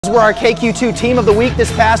Were our KQ2 team of the week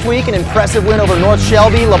this past week, an impressive win over North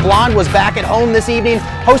Shelby. LeBlond was back at home this evening,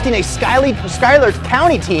 hosting a Schuyler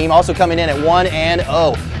County team, also coming in at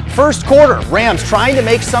 1-0. First quarter, Rams trying to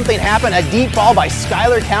make something happen. A deep ball by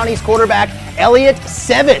Schuyler County's quarterback, Elliott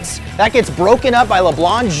Sevitz. That gets broken up by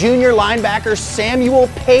LeBlond Jr. linebacker Samuel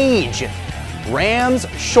Page. Rams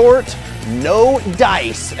short, no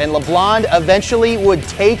dice, and LeBlond eventually would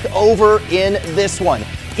take over in this one.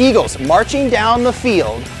 Eagles marching down the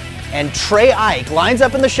field, and Trey Ike lines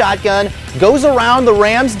up in the shotgun, goes around the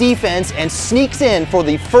Rams defense, and sneaks in for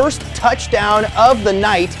the first touchdown of the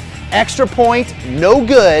night. Extra point, no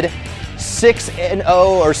good. 6-0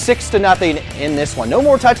 or 6-0 in this one. No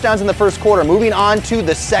more touchdowns in the first quarter. Moving on to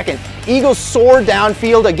the second. Eagles soar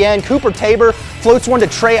downfield again. Cooper Tabor floats one to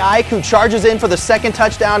Trey Ike, who charges in for the second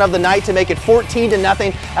touchdown of the night to make it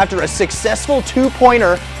 14-0 after a successful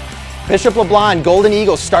two-pointer. Bishop LeBlond Golden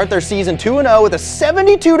Eagles start their season 2-0 with a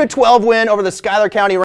 72-12 win over the Schuyler County Rams.